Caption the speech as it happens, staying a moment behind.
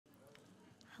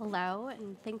Hello,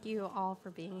 and thank you all for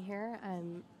being here.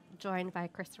 I'm joined by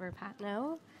Christopher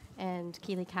Patnoe and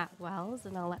Keely Wells,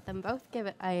 and I'll let them both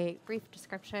give a brief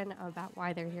description about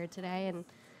why they're here today,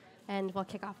 and we'll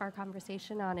kick off our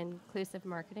conversation on inclusive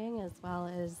marketing as well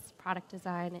as product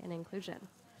design and inclusion.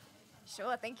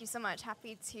 Sure, thank you so much.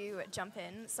 Happy to jump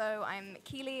in. So I'm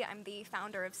Keely. I'm the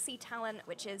founder of C Talent,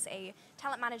 which is a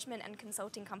talent management and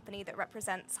consulting company that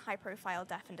represents high-profile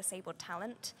deaf and disabled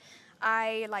talent.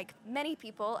 I, like many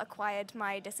people, acquired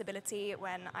my disability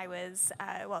when I was,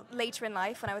 later in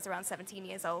life, when I was around 17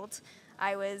 years old.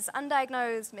 I was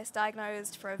undiagnosed,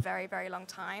 misdiagnosed for a very, very long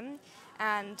time.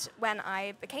 And when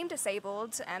I became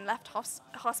disabled and left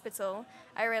hospital,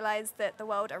 I realized that the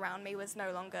world around me was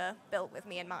no longer built with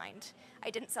me in mind. I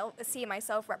didn't see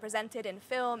myself represented in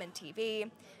film and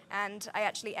TV, and I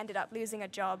actually ended up losing a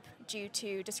job due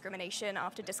to discrimination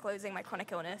after disclosing my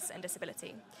chronic illness and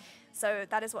disability. So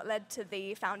that is what led to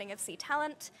the founding of C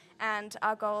Talent, and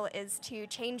our goal is to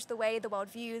change the way the world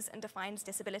views and defines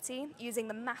disability using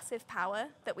the massive power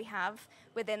that we have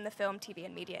within the film, TV,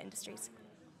 and media industries.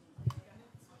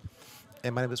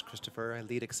 And my name is Christopher. I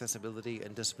lead accessibility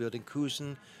and disability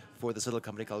inclusion for this little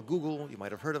company called Google. You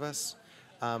might have heard of us.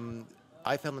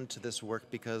 I fell into this work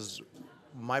because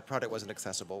my product wasn't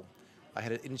accessible. I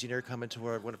had an engineer come into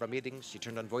one of our meetings. She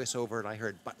turned on voiceover, and I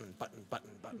heard button, button, button,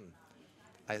 button.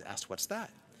 I asked, what's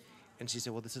that? And she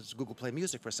said, well, this is Google Play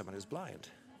Music for someone who's blind.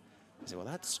 I said, well,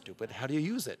 that's stupid. How do you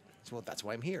use it? I said, well, that's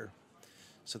why I'm here.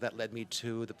 So that led me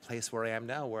to the place where I am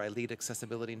now, where I lead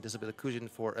accessibility and disability inclusion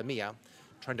for EMEA,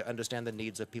 trying to understand the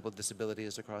needs of people with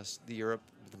disabilities across Europe,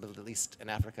 the Middle East, and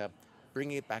Africa,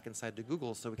 bringing it back inside to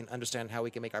Google so we can understand how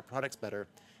we can make our products better,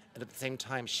 and at the same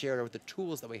time share the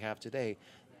tools that we have today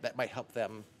that might help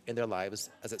them in their lives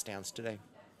as it stands today.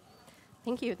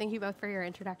 Thank you. Thank you both for your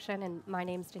introduction. And my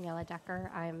name's Daniella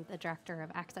Decker. I'm the Director of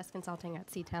Access Consulting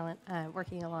at C Talent,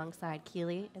 working alongside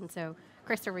Keely. And so,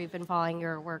 Christopher, we've been following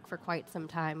your work for quite some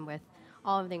time with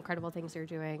all of the incredible things you're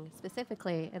doing,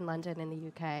 specifically in London and the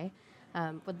UK.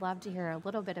 Would love to hear a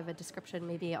little bit of a description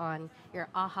maybe on your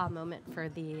aha moment for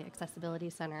the Accessibility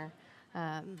Center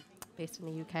based in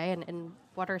the UK, and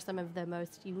what are some of the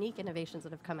most unique innovations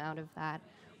that have come out of that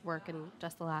work in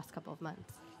just the last couple of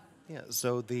months? Yeah,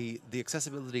 so the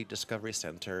Accessibility Discovery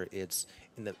Center, it's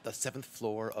in the 7th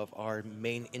floor of our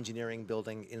main engineering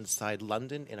building inside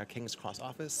London in our King's Cross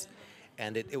office.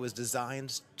 And it was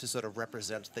designed to sort of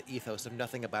represent the ethos of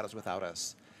nothing about us without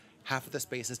us. Half of the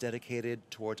space is dedicated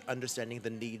towards understanding the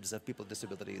needs of people with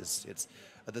disabilities.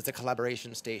 There's a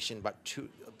collaboration station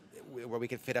where we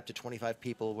can fit up to 25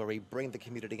 people, where we bring the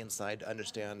community inside to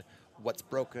understand what's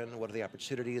broken, what are the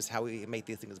opportunities, how we make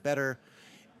these things better.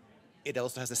 It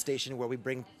also has a station where we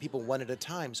bring people one at a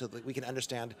time so that we can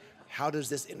understand how does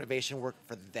this innovation work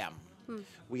for them.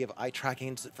 We have eye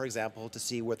tracking, for example, to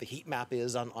see where the heat map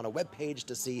is on a web page,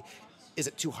 to see is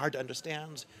it too hard to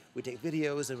understand. We take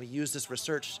videos and we use this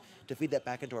research to feed that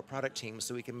back into our product team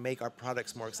so we can make our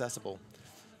products more accessible.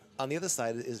 On the other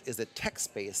side is a tech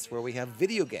space where we have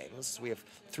video games. We have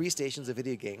 3 stations of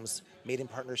video games made in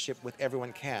partnership with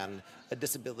Everyone Can, a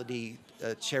disability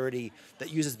charity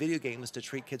that uses video games to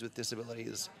treat kids with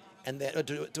disabilities and then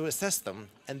to assess them,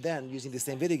 and then using these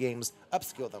same video games,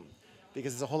 upskill them,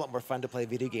 because it's a whole lot more fun to play a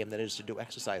video game than it is to do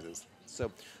exercises.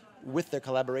 So with their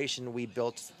collaboration, we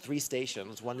built 3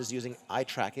 stations. One is using eye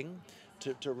tracking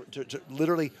to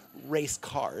literally race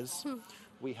cars.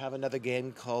 We have another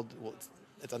game called, well,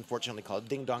 it's unfortunately called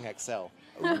Ding Dong XL.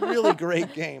 A really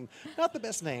great game. Not the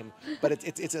best name, but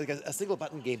it's like a single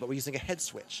button game, but we're using a head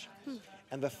switch.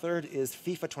 And the third is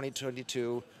FIFA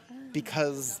 2022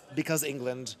 because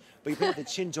England, but you play with the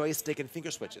chin joystick and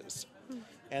finger switches.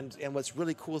 And what's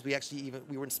really cool is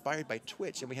we were inspired by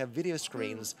Twitch, and we have video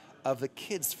screens of the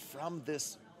kids from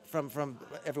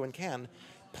Everyone Can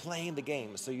playing the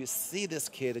game. So you see this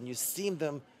kid and you see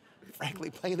them frankly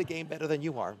playing the game better than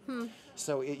you are.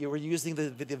 So you were using the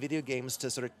video games to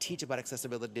sort of teach about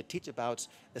accessibility, to teach about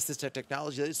assistive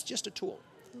technology. It's just a tool.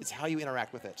 It's how you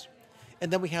interact with it.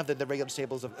 And then we have the regular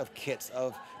tables of kits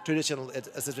of traditional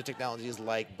assistive technologies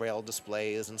like Braille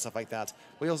displays and stuff like that.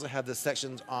 We also have the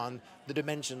sections on the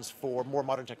dimensions for more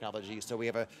modern technology. So we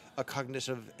have a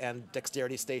cognitive and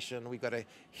dexterity station. We've got a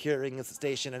hearing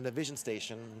station and a vision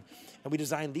station. And we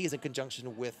designed these in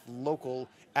conjunction with local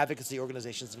advocacy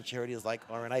organizations and charities like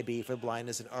RNIB for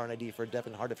blindness and RNID for deaf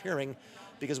and hard of hearing,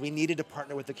 because we needed to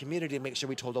partner with the community to make sure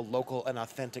we told a local and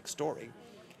authentic story.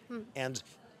 And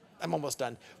I'm almost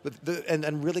done. And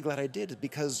I'm really glad I did,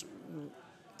 because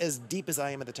as deep as I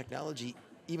am in the technology,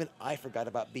 even I forgot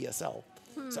about BSL.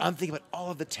 So I'm thinking about all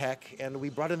of the tech, and we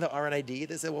brought in the RNID.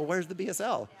 They said, well, where's the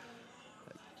BSL?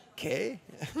 Okay.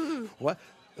 What?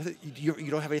 You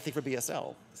don't have anything for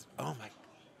BSL? Oh my,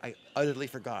 I utterly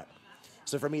forgot.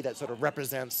 So for me, that sort of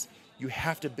represents you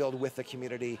have to build with the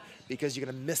community because you're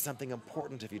going to miss something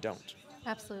important if you don't.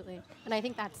 Absolutely. And I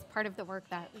think that's part of the work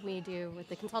that we do with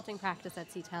the consulting practice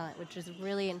at C-Talent, which is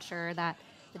really ensure that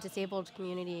the disabled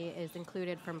community is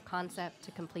included from concept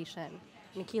to completion.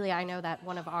 And Keely, I know that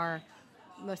one of our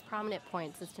most prominent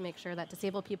points is to make sure that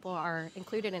disabled people are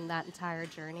included in that entire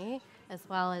journey, as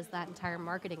well as that entire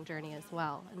marketing journey as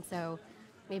well. And so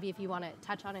maybe if you want to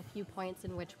touch on a few points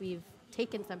in which we've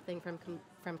taken something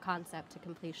from concept to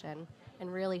completion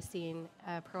and really seen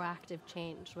a proactive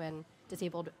change when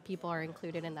disabled people are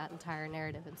included in that entire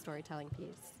narrative and storytelling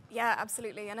piece. Yeah,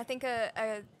 absolutely. And I think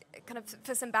kind of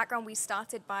for some background, we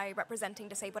started by representing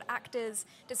disabled actors,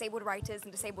 disabled writers,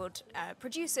 and disabled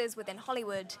producers within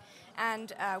Hollywood.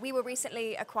 And we were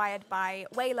recently acquired by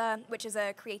Whalar, which is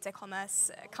a creator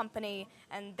commerce company,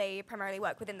 and they primarily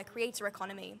work within the creator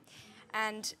economy.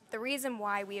 And the reason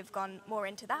why we have gone more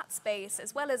into that space,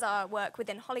 as well as our work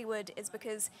within Hollywood, is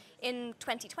because in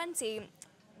 2020,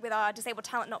 with our disabled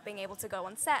talent not being able to go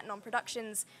on set and on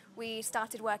productions, we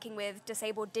started working with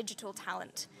disabled digital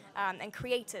talent and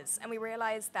creators. And we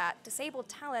realized that disabled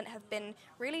talent have been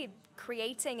really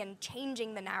creating and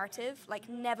changing the narrative like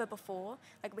never before.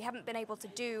 Like we haven't been able to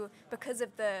do because of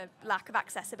the lack of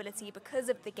accessibility, because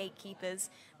of the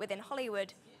gatekeepers within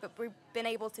Hollywood, but we've been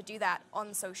able to do that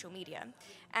on social media.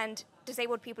 And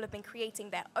disabled people have been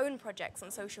creating their own projects on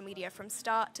social media from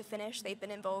start to finish. They've been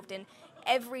involved in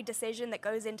every decision that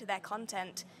goes into their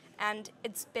content, and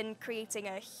it's been creating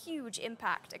a huge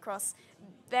impact across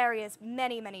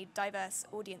many diverse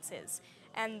audiences.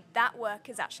 And that work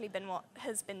has actually been what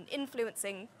has been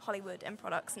influencing Hollywood and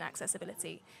products and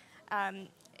accessibility.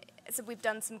 So we've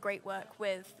done some great work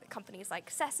with companies like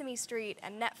Sesame Street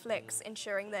and Netflix,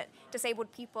 ensuring that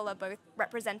disabled people are both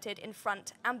represented in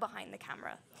front and behind the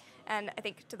camera. And I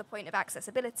think to the point of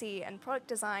accessibility and product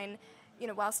design,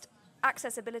 whilst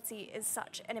accessibility is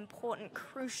such an important,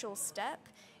 crucial step,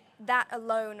 that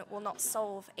alone will not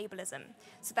solve ableism.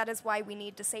 So that is why we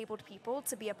need disabled people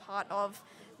to be a part of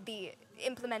the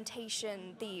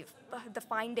implementation, the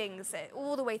findings,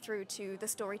 all the way through to the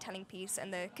storytelling piece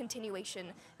and the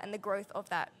continuation and the growth of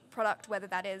that product, whether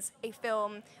that is a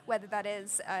film, whether that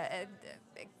is a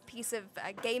piece of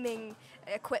gaming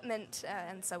equipment,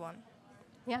 and so on.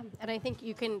 Yeah, and I think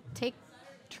you can take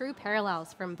true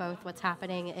parallels from both what's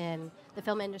happening in the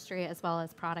film industry as well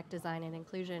as product design and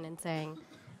inclusion, and saying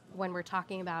when we're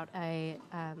talking about a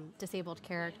disabled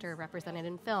character represented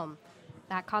in film,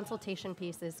 that consultation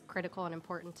piece is critical and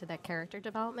important to that character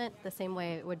development, the same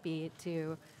way it would be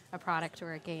to a product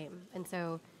or a game. And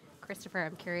so, Christopher,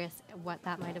 I'm curious what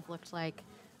that might have looked like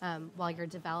while you're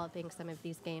developing some of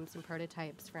these games and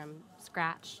prototypes from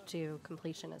scratch to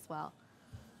completion as well.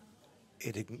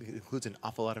 It includes an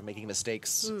awful lot of making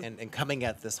mistakes and coming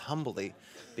at this humbly,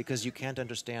 because you can't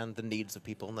understand the needs of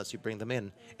people unless you bring them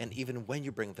in. And even when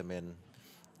you bring them in,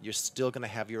 you're still going to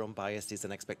have your own biases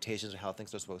and expectations of how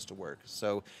things are supposed to work.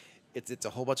 So it's a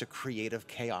whole bunch of creative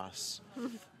chaos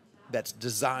that's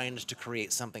designed to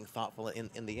create something thoughtful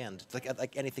in the end. It's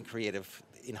like anything creative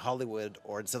in Hollywood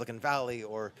or in Silicon Valley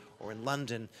or in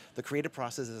London, the creative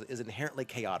process is inherently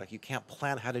chaotic. You can't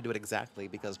plan how to do it exactly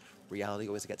because reality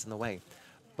always gets in the way.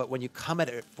 But when you come at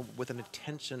it with an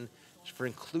intention for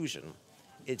inclusion,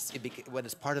 when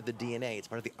it's part of the DNA, it's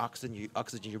part of the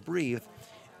oxygen you breathe,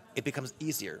 it becomes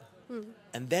easier.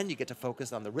 And then you get to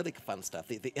focus on the really fun stuff,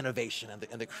 the innovation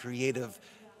and the creative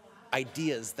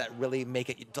ideas that really make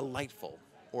it delightful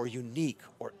or unique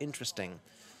or interesting.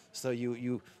 So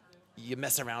you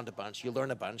mess around a bunch, you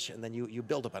learn a bunch, and then you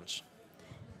build a bunch.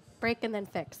 Break and then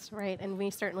fix, right? And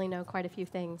we certainly know quite a few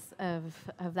things of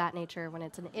that nature when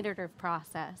it's an iterative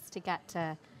process to get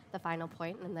to the final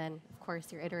point, and then, of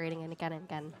course, you're iterating it again and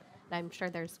again. And I'm sure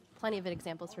there's plenty of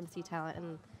examples from C-Talent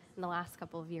in the last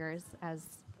couple of years as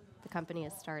the company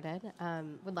has started.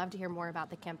 Would love to hear more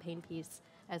about the campaign piece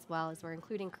as well, as we're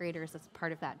including creators as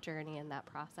part of that journey and that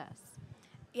process.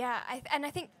 Yeah, and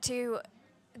I think too,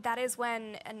 that is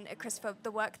when, and Christopher,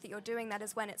 the work that you're doing, that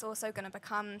is when it's also going to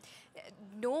become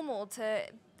normal to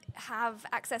have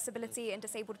accessibility and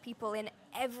disabled people in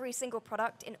every single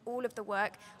product, in all of the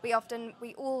work.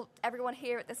 Everyone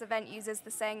here at this event uses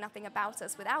the saying, nothing about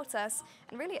us without us,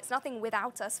 and really it's nothing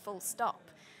without us, full stop.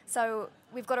 So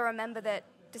we've got to remember that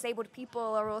disabled people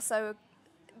are also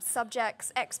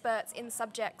subjects, experts in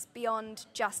subjects beyond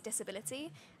just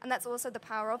disability. And that's also the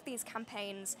power of these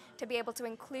campaigns, to be able to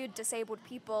include disabled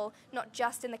people, not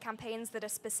just in the campaigns that are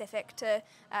specific to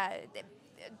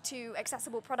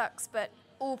accessible products, but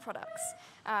all products.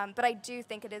 But I do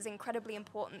think it is incredibly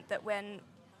important that when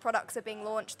products are being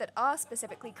launched that are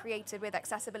specifically created with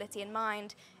accessibility in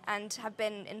mind and have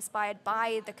been inspired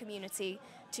by the community,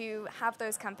 to have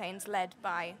those campaigns led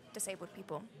by disabled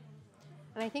people.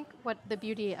 And I think what the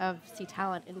beauty of C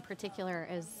Talent in particular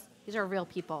is these are real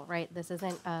people, right? This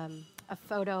isn't a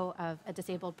photo of a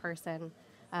disabled person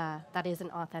that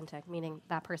isn't authentic, meaning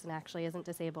that person actually isn't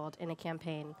disabled in a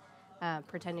campaign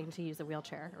pretending to use a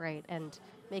wheelchair, right? And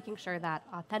making sure that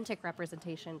authentic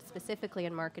representation, specifically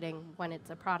in marketing, when it's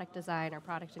a product design or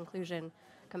product inclusion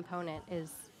component,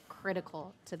 is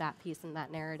critical to that piece and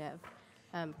that narrative.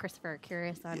 Christopher,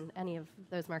 curious on any of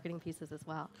those marketing pieces as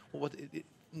well. Well,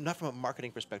 not from a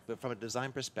marketing perspective, but from a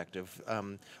design perspective,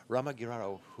 Rama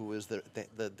Giraro, who is the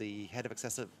head of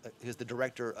who's the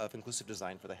director of inclusive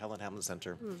design for the Helen Hamlin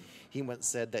Center, he once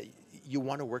said that you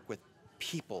want to work with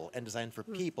people and design for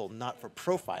people, not for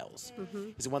profiles.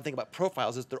 Because one thing about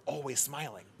profiles is they're always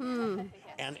smiling,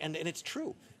 and it's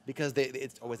true. Because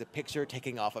it's always a picture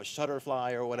taking off a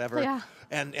shutterfly or whatever,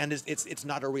 and it's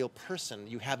not a real person.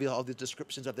 You have all these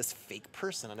descriptions of this fake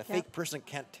person, and a fake person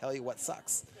can't tell you what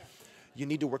sucks. You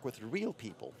need to work with real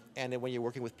people, and then when you're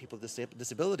working with people with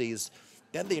disabilities,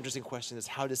 then the interesting question is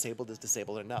how disabled is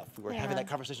disabled enough? We were having that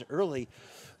conversation early.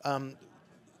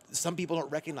 Some people don't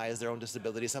recognize their own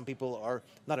disability. Some people are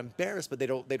not embarrassed, but they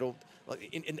don't.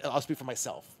 I'll speak for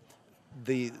myself.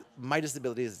 My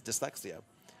disability is dyslexia.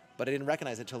 But I didn't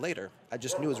recognize it until later. I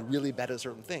just knew it was really bad at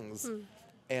certain things.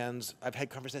 And I've had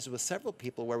conversations with several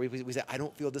people where we say, I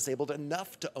don't feel disabled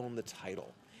enough to own the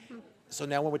title. So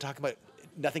now when we're talking about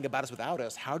nothing about us without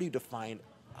us, how do you define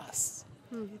us?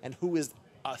 And who is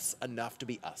us enough to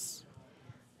be us?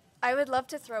 I would love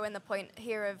to throw in the point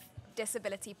here of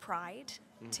disability pride,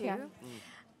 too.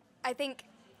 I think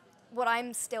what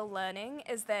I'm still learning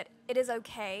is that it is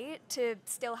okay to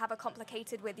still have a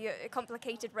complicated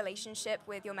relationship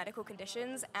with your medical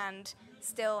conditions and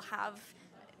still have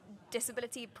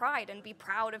disability pride and be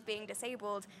proud of being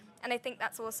disabled. And I think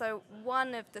that's also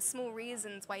one of the small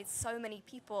reasons why so many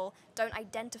people don't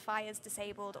identify as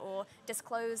disabled or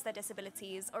disclose their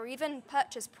disabilities or even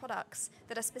purchase products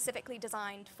that are specifically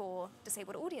designed for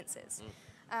disabled audiences.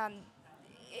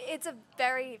 It's a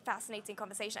very fascinating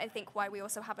conversation. I think why we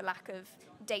also have a lack of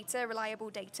data, reliable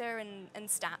data and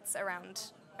stats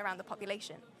around the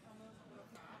population.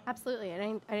 Absolutely,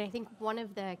 and I think one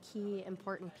of the key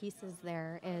important pieces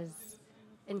there is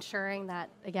ensuring that,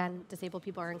 again, disabled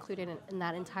people are included in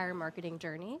that entire marketing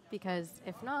journey, because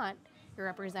if not, you're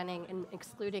representing and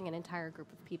excluding an entire group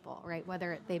of people, right?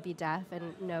 Whether they be deaf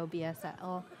and no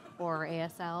BSL or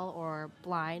ASL or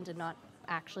blind and not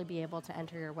actually be able to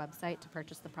enter your website to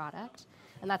purchase the product.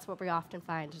 And that's what we often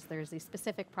find is there's these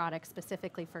specific products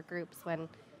specifically for groups when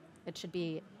it should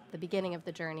be the beginning of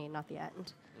the journey, not the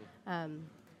end.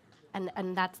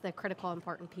 And that's the critical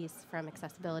important piece from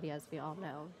accessibility, as we all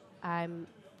know. I'm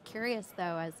curious,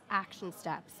 though, as action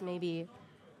steps, maybe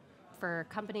for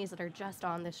companies that are just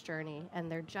on this journey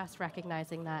and they're just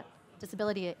recognizing that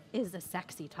disability is a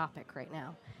sexy topic right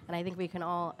now. And I think we can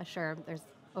all assure there's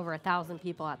over 1,000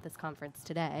 people at this conference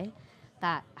today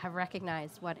that have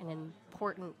recognized what an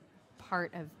important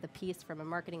part of the piece from a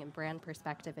marketing and brand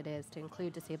perspective it is to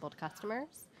include disabled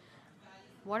customers.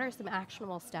 What are some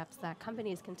actionable steps that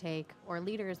companies can take or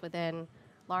leaders within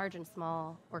large and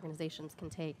small organizations can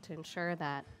take to ensure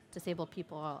that disabled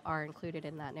people are included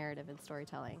in that narrative and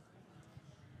storytelling?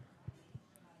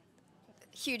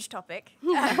 Huge topic.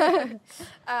 I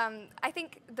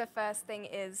think the first thing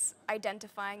is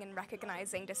identifying and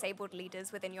recognizing disabled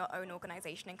leaders within your own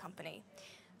organization and company,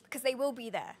 because they will be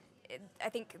there. I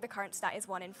think the current stat is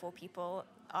 1 in 4 people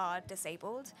are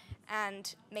disabled,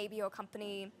 and maybe your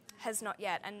company has not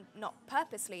yet, and not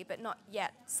purposely, but not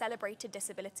yet celebrated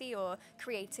disability or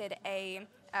created an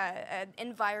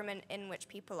environment in which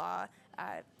people are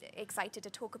excited to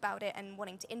talk about it and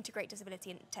wanting to integrate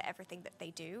disability into everything that they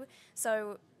do.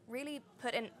 So really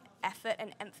put an effort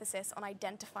and emphasis on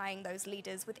identifying those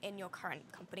leaders within your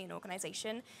current company and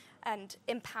organization and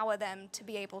empower them to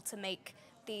be able to make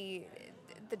the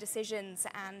decisions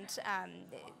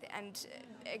and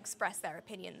express their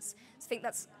opinions. So I think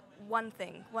that's one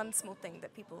small thing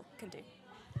that people can do.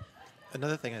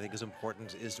 Another thing I think is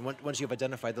important is once you've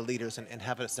identified the leaders and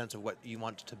have a sense of what you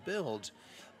want to build,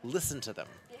 listen to them.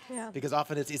 Yeah. Because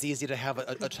often it's easy to have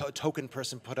a token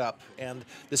person put up, and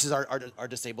this is our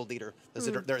disabled leader.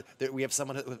 We have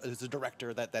someone who's a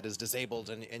director that is disabled,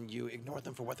 and you ignore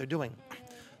them for what they're doing.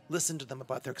 Listen to them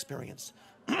about their experience.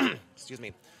 Excuse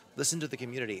me. Listen to the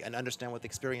community and understand what the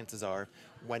experiences are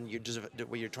when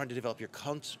you're trying to develop your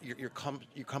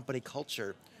company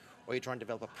culture, or you're trying to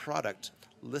develop a product,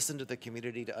 listen to the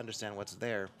community to understand what's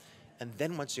there. And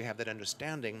then once you have that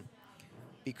understanding,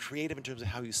 be creative in terms of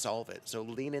how you solve it. So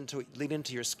lean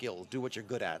into your skills, do what you're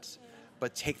good at,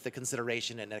 but take the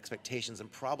consideration and expectations and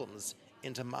problems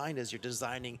into mind as you're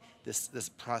designing this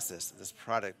process, this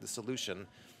product, the solution,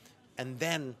 and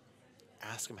then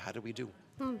ask them, how do we do?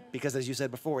 Because as you said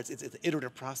before, it's an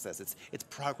iterative process. It's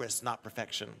progress, not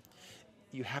perfection.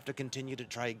 You have to continue to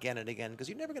try again and again because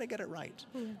you're never going to get it right.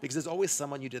 Because there's always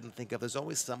someone you didn't think of. There's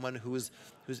always someone whose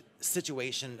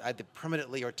situation, either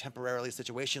permanently or temporarily,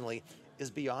 situationally, is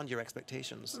beyond your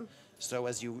expectations. So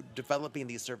as you developing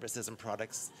these services and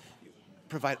products,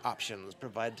 provide options,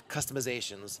 provide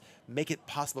customizations, make it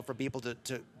possible for people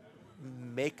to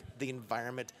make the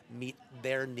environment meet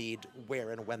their need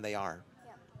where and when they are.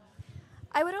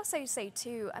 I would also say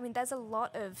too, I mean, there's a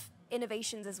lot of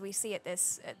innovations as we see at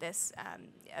this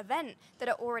event that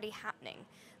are already happening.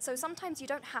 So sometimes you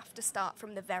don't have to start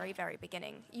from the very, very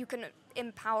beginning. You can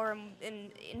empower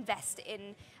and invest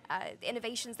in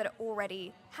innovations that are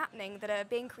already happening, that are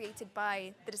being created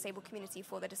by the disabled community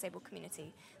for the disabled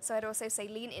community. So I'd also say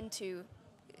lean into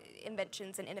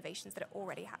inventions and innovations that are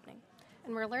already happening.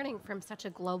 And we're learning from such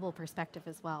a global perspective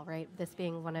as well, right? This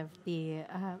being one of the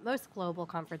most global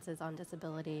conferences on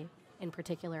disability in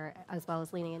particular, as well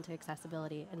as leaning into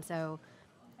accessibility. And so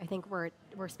I think we're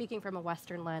speaking from a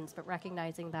Western lens, but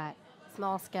recognizing that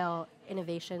small-scale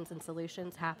innovations and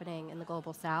solutions happening in the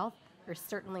global South are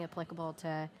certainly applicable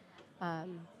to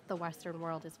the Western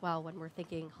world as well when we're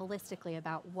thinking holistically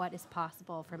about what is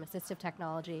possible from assistive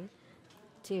technology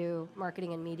to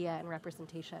marketing and media and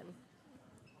representation.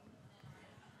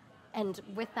 And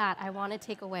with that, I want to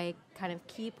take away kind of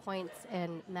key points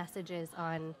and messages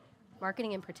on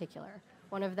marketing in particular.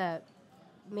 One of the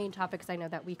main topics I know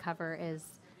that we cover is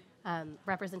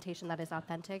representation that is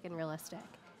authentic and realistic.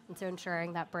 And so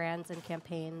ensuring that brands and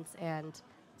campaigns and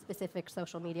specific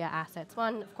social media assets,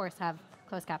 one, of course, have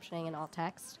closed captioning and alt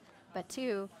text, but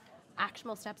two,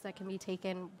 actionable steps that can be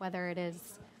taken, whether it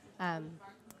is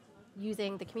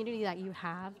using the community that you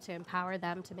have to empower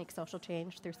them to make social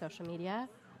change through social media,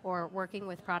 or working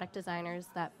with product designers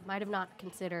that might have not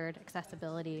considered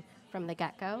accessibility from the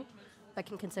get-go, but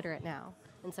can consider it now.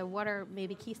 And so what are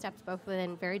maybe key steps both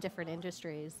within very different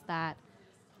industries that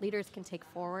leaders can take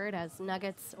forward as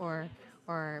nuggets or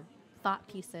thought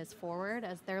pieces forward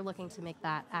as they're looking to make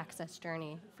that access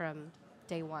journey from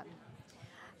day one?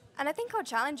 And I think I'll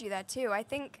challenge you there too. I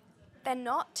think they're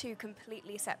not two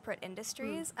completely separate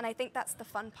industries, and I think that's the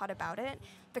fun part about it,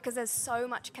 because there's so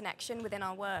much connection within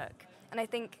our work. And I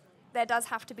think there does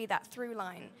have to be that through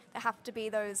line. There have to be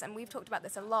those, and we've talked about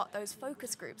this a lot, those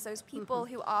focus groups, those people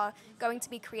who are going to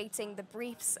be creating the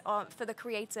briefs for the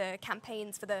creator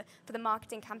campaigns, for the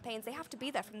marketing campaigns. They have to be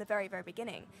there from the very, very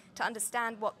beginning to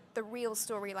understand what the real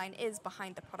storyline is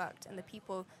behind the product and the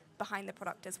people behind the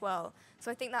product as well.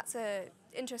 So I think that's an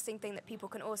interesting thing that people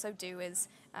can also do, is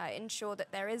ensure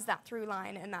that there is that through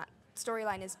line and that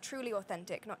storyline is truly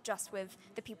authentic, not just with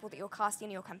the people that you're casting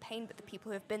in your campaign, but the people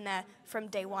who have been there from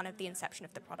day one of the inception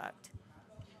of the product.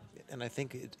 And I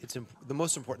think the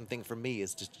most important thing for me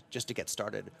is just to get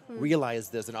started. Realize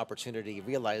there's an opportunity,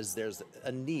 realize there's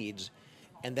a need,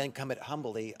 and then come at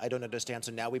humbly. I don't understand,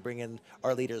 so now we bring in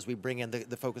our leaders, we bring in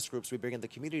the focus groups, we bring in the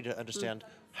community to understand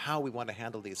how we want to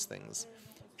handle these things.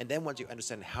 And then once you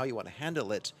understand how you want to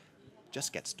handle it,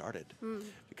 just get started,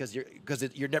 because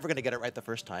you're never going to get it right the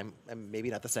first time, and maybe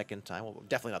not the second time. Well,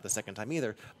 definitely not the second time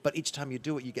either. But each time you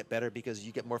do it, you get better because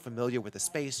you get more familiar with the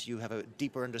space. You have a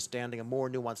deeper understanding, a more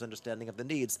nuanced understanding of the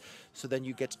needs. So then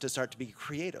you get to start to be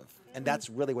creative, and that's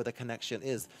really where the connection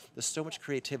is. There's so much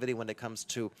creativity when it comes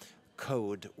to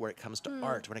code, when it comes to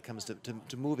art, when it comes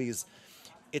to movies.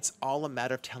 It's all a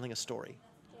matter of telling a story,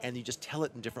 and you just tell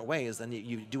it in different ways, and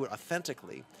you do it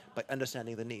authentically by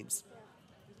understanding the needs.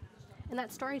 And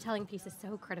that storytelling piece is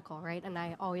so critical, right? And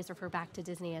I always refer back to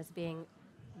Disney as being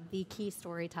the key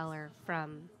storyteller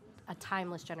from a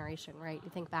timeless generation, right? You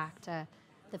think back to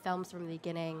the films from the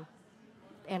beginning,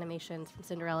 animations from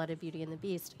Cinderella to Beauty and the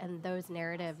Beast, and those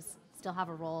narratives still have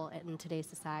a role in today's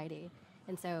society.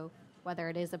 And so whether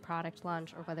it is a product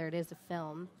launch or whether it is a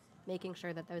film, making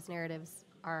sure that those narratives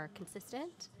are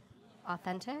consistent,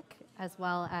 authentic, as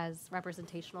well as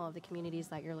representational of the communities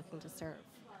that you're looking to serve.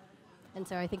 And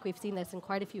so I think we've seen this in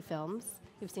quite a few films.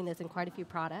 We've seen this in quite a few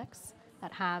products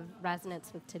that have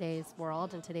resonance with today's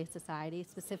world and today's society,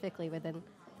 specifically within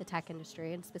the tech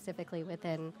industry and specifically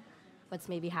within what's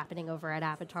maybe happening over at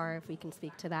Avatar, if we can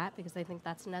speak to that, because I think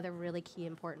that's another really key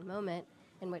important moment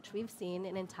in which we've seen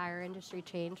an entire industry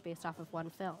change based off of one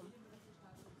film.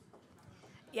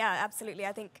 Yeah, absolutely.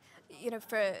 I think,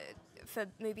 for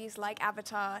movies like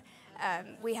Avatar.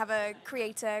 We have a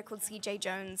creator called CJ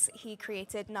Jones. He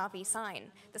created Na'vi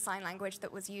Sign, the sign language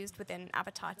that was used within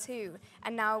Avatar 2.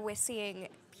 And now we're seeing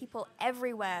people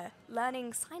everywhere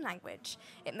learning sign language.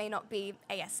 It may not be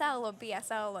ASL or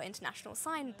BSL or International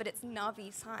Sign, but it's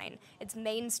Na'vi Sign. It's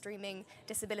mainstreaming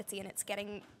disability, and it's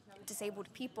getting disabled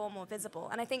people more visible.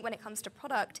 And I think when it comes to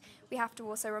product, we have to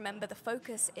also remember the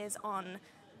focus is on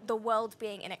the world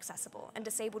being inaccessible and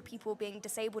disabled people being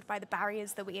disabled by the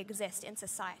barriers that we exist in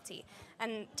society,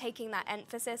 and taking that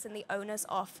emphasis and the onus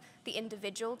off the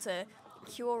individual to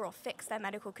cure or fix their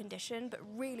medical condition, but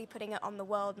really putting it on the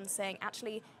world and saying,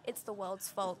 actually, it's the world's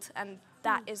fault, and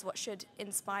that is what should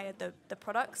inspire the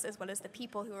products as well as the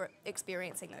people who are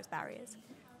experiencing those barriers.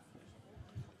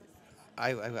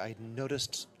 I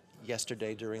noticed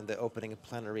yesterday during the opening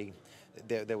plenary,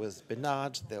 there was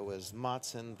Bernard, there was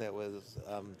Martin, there was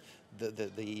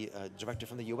the director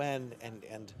from the UN,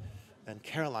 and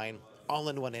Caroline, all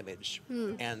in one image.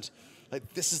 And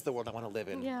like, this is the world I want to live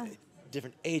in. Yeah.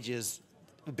 Different ages,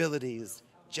 abilities,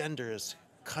 genders,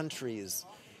 countries.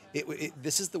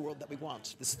 This is the world that we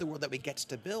want. This is the world that we get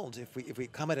to build if we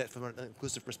come at it from an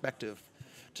inclusive perspective.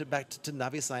 Back to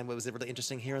Na'vi Sign, what was really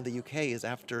interesting here in the UK is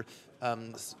after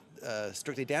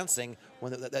Strictly Dancing,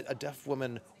 when a deaf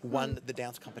woman won the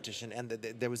dance competition, and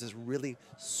there was this really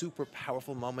super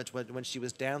powerful moment when she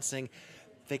was dancing.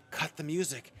 They cut the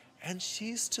music, and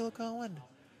she's still going,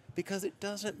 because it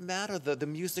doesn't matter. The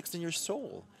music's in your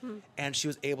soul, and she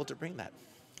was able to bring that.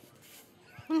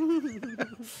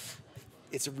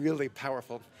 It's really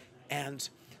powerful, and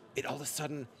it all of a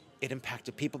sudden, it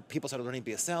impacted people. People started learning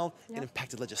BSL. Yep. It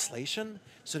impacted legislation.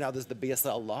 So now there's the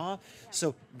BSL law.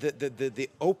 So the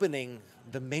opening,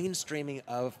 the mainstreaming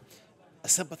of a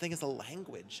simple thing as a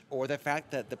language, or the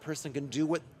fact that the person can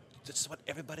do just what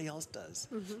everybody else does,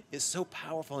 is so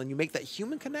powerful. And you make that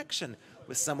human connection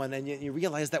with someone, and you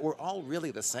realize that we're all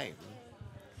really the same.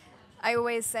 I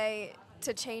always say,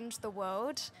 to change the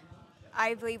world,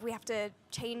 I believe we have to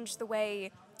change the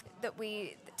way that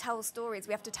we tell stories.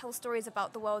 We have to tell stories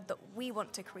about the world that we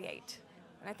want to create.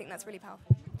 And I think that's really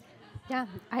powerful. Yeah,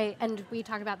 and we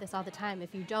talk about this all the time.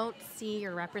 If you don't see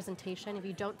your representation, if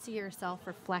you don't see yourself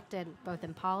reflected both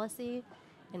in policy,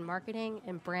 in marketing,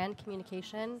 in brand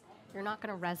communication, you're not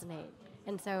going to resonate.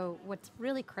 And so what's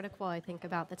really critical, I think,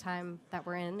 about the time that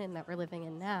we're in and that we're living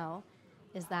in now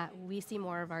is that we see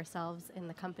more of ourselves in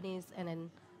the companies and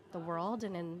in the world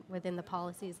and within the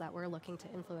policies that we're looking to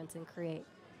influence and create.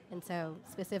 And so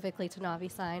specifically to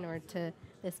Na'vi Sign, or to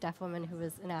this deaf woman who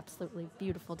was an absolutely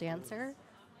beautiful dancer,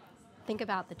 think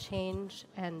about the change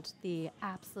and the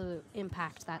absolute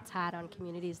impact that's had on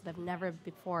communities that have never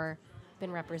before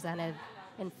been represented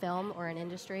in film or in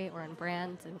industry or in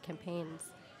brands and campaigns.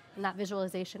 And that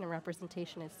visualization and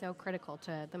representation is so critical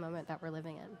to the moment that we're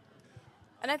living in.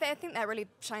 And I think that really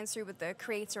shines through with the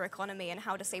creator economy and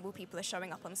how disabled people are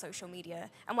showing up on social media,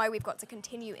 and why we've got to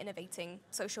continue innovating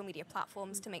social media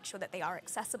platforms to make sure that they are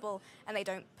accessible and they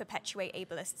don't perpetuate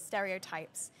ableist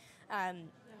stereotypes.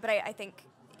 But I think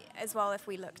as well, if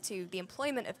we look to the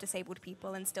employment of disabled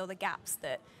people and still the gaps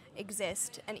that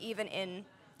exist, and even in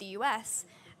the US,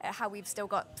 how we've still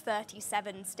got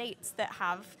 37 states that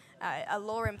have a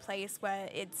law in place where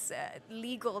it's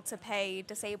legal to pay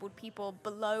disabled people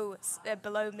below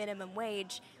minimum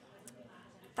wage.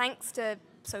 Thanks to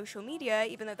social media,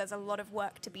 even though there's a lot of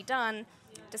work to be done,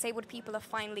 disabled people are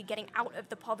finally getting out of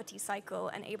the poverty cycle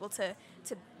and able to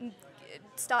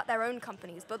start their own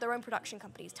companies, build their own production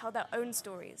companies, tell their own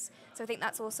stories. So I think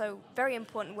that's also very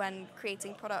important when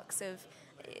creating products, of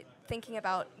thinking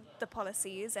about the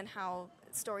policies and how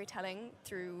storytelling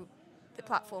through the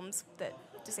platforms that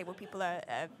disabled people are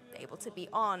able to be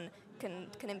on can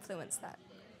influence that.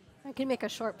 I can make a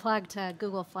short plug to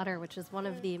Google Flutter, which is one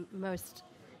of the most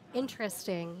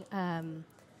interesting,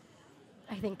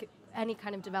 I think, any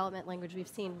kind of development language we've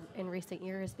seen in recent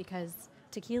years, because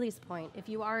to Keely's point, if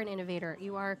you are an innovator,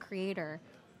 you are a creator,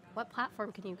 what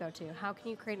platform can you go to? How can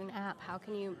you create an app? How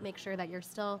can you make sure that you're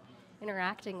still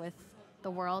interacting with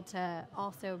the world to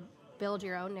also build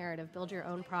your own narrative, build your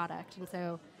own product? And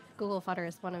so Google Flutter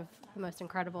is one of the most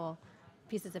incredible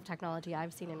pieces of technology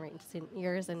I've seen in recent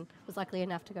years, and was lucky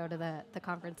enough to go to the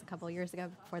conference a couple of years ago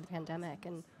before the pandemic,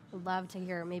 and would love to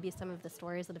hear maybe some of the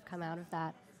stories that have come out of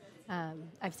that.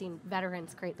 I've seen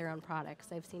veterans create their own products.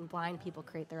 I've seen blind people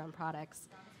create their own products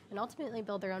and ultimately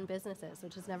build their own businesses,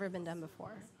 which has never been done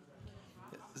before.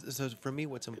 So for me,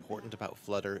 what's important about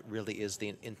Flutter really is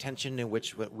the intention in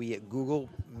which what we at Google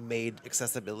made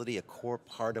accessibility a core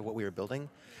part of what we were building.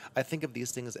 I think of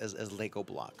these things as Lego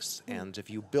blocks, and if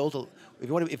you build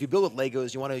if you build with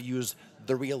Legos, you want to use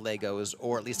the real Legos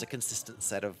or at least a consistent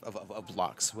set of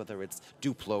blocks, whether it's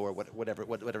Duplo or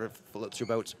whatever floats your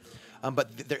boat. But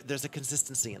there's a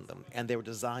consistency in them, and they were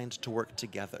designed to work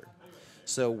together.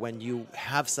 So when you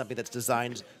have something that's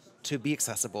designed to be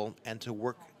accessible and to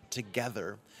work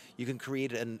together, you can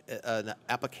create an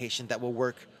application that will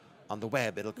work on the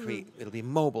web. It'll be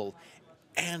mobile,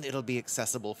 and it'll be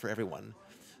accessible for everyone.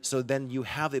 So then you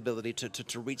have the ability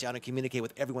to reach out and communicate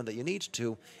with everyone that you need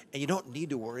to, and you don't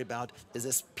need to worry about, is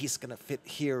this piece going to fit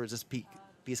here, or is this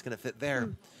piece going to fit there?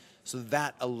 So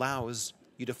that allows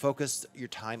you to focus your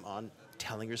time on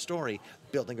telling your story,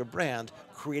 building a brand,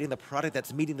 creating the product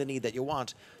that's meeting the need that you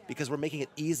want, because we're making it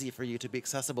easy for you to be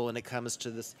accessible when it comes to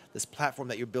this platform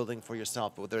that you're building for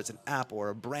yourself, whether it's an app or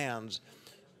a brand.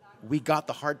 We got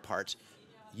the hard part.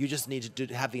 You just need to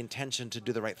have the intention to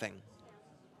do the right thing.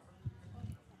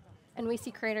 And we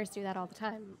see creators do that all the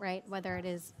time, right? Whether it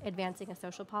is advancing a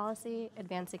social policy,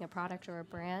 advancing a product or a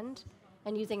brand,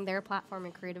 and using their platform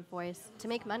and creative voice to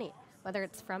make money, whether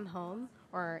it's from home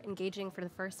or engaging for the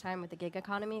first time with the gig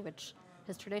economy, which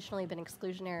has traditionally been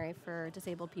exclusionary for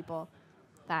disabled people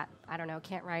that, I don't know,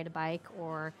 can't ride a bike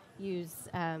or use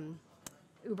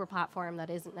Uber platform that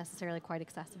isn't necessarily quite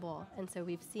accessible. And so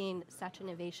we've seen such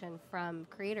innovation from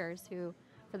creators who,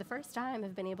 for the first time,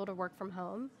 have been able to work from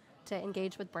home to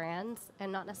engage with brands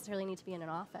and not necessarily need to be in an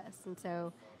office. And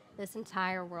so this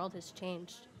entire world has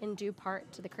changed in due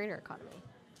part to the creator economy.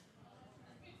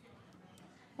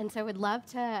 And so we'd love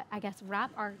to, I guess,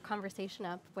 wrap our conversation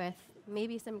up with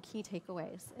maybe some key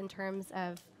takeaways in terms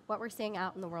of what we're seeing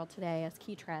out in the world today as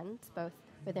key trends, both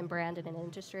within brand and in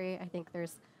industry. I think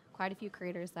there's quite a few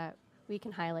creators that we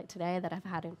can highlight today that have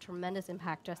had a tremendous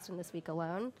impact just in this week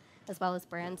alone, as well as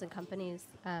brands and companies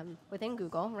within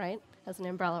Google, right, as an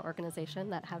umbrella organization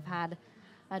that have had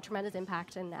a tremendous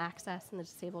impact in access in the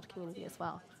disabled community as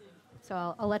well.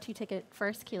 So I'll let you take it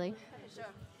first, Keely. Sure.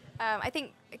 I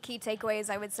think key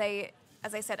takeaways, I would say,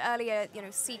 as I said earlier,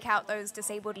 seek out those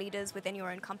disabled leaders within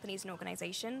your own companies and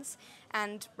organizations,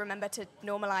 and remember to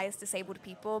normalize disabled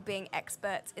people being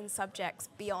experts in subjects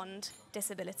beyond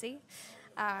disability.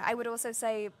 I would also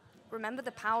say, remember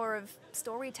the power of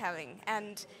storytelling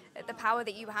and the power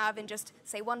that you have in just,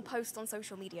 say, one post on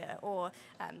social media or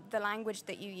the language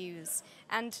that you use.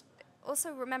 And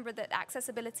also remember that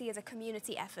accessibility is a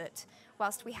community effort.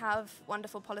 Whilst we have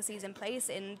wonderful policies in place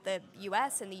in the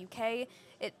US and the UK,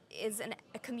 it is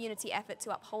a community effort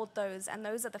to uphold those, and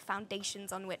those are the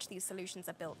foundations on which these solutions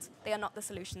are built. They are not the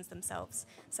solutions themselves.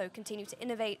 So continue to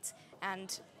innovate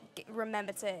and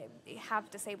remember to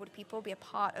have disabled people be a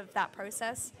part of that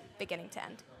process, beginning to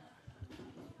end.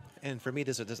 And for me,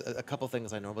 there's a couple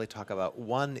things I normally talk about.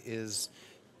 One is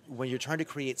when you're trying to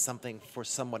create something for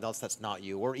someone else that's not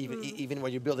you, or even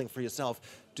when you're building for yourself,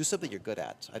 do something you're good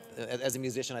at. As a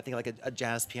musician, I think like a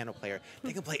jazz piano player,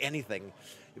 they can play anything.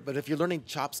 But if you're learning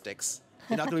chopsticks,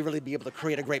 you're not going to really be able to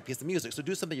create a great piece of music. So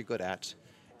do something you're good at.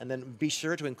 And then be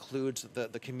sure to include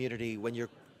the community when you're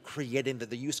creating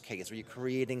the use case, where you're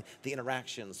creating the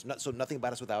interactions. So nothing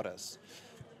about us without us.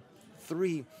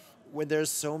 3, when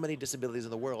there's so many disabilities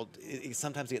in the world, it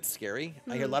sometimes gets scary.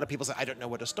 I hear a lot of people say, I don't know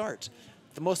where to start.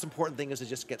 The most important thing is to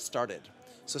just get started.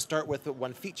 So start with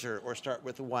one feature or start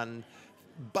with one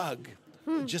bug.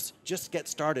 Just get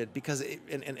started, because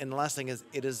and the last thing is,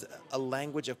 it is a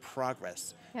language of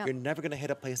progress. Yep. You're never going to hit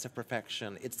a place of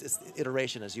perfection. It's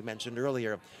iteration, as you mentioned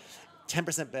earlier.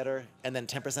 10% better, and then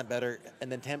 10% better,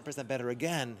 and then 10% better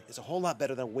again is a whole lot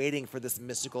better than waiting for this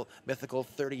mythical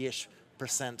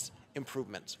 30-ish%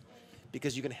 improvement,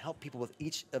 because you can help people with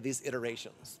each of these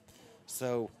iterations.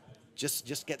 So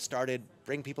just get started,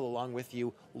 bring people along with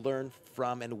you, learn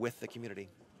from and with the community.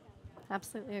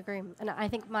 Absolutely agree. And I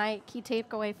think my key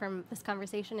takeaway from this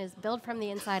conversation is build from the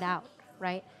inside out,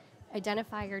 right?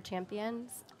 Identify your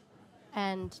champions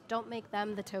and don't make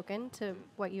them the token to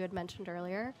what you had mentioned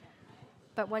earlier.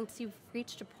 But once you've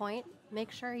reached a point,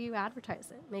 make sure you advertise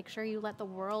it. Make sure you let the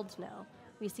world know.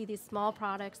 We see these small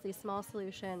products, these small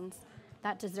solutions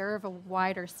that deserve a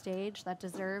wider stage, that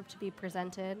deserve to be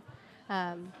presented,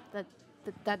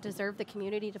 that deserve the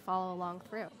community to follow along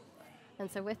through.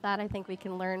 And so with that, I think we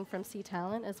can learn from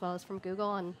C-Talent as well as from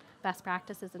Google and best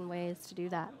practices and ways to do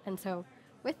that. And so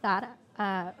with that,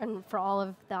 and for all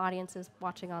of the audiences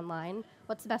watching online,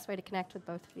 what's the best way to connect with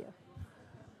both of you?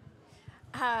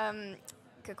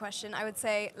 Good question. I would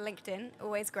say LinkedIn,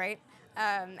 always great.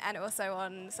 And also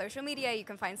on social media, you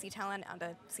can find C Talent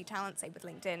under C Talent, same with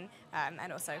LinkedIn,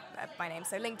 and also my name.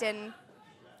 So LinkedIn,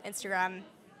 Instagram,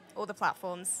 all the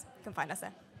platforms, you can find us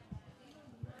there.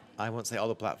 I won't say all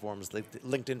the platforms.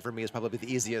 LinkedIn for me is probably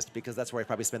the easiest because that's where I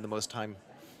probably spend the most time.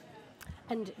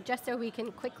 And just so we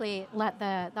can quickly let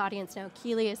the audience know,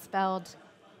 Keely is spelled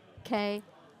K.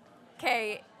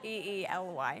 Keely.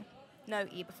 No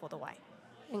E before the Y.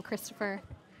 And Christopher.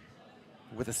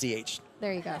 With a CH.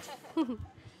 There you go.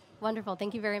 Wonderful.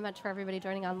 Thank you very much for everybody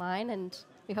joining online, and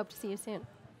we hope to see you soon.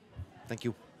 Thank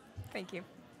you. Thank you.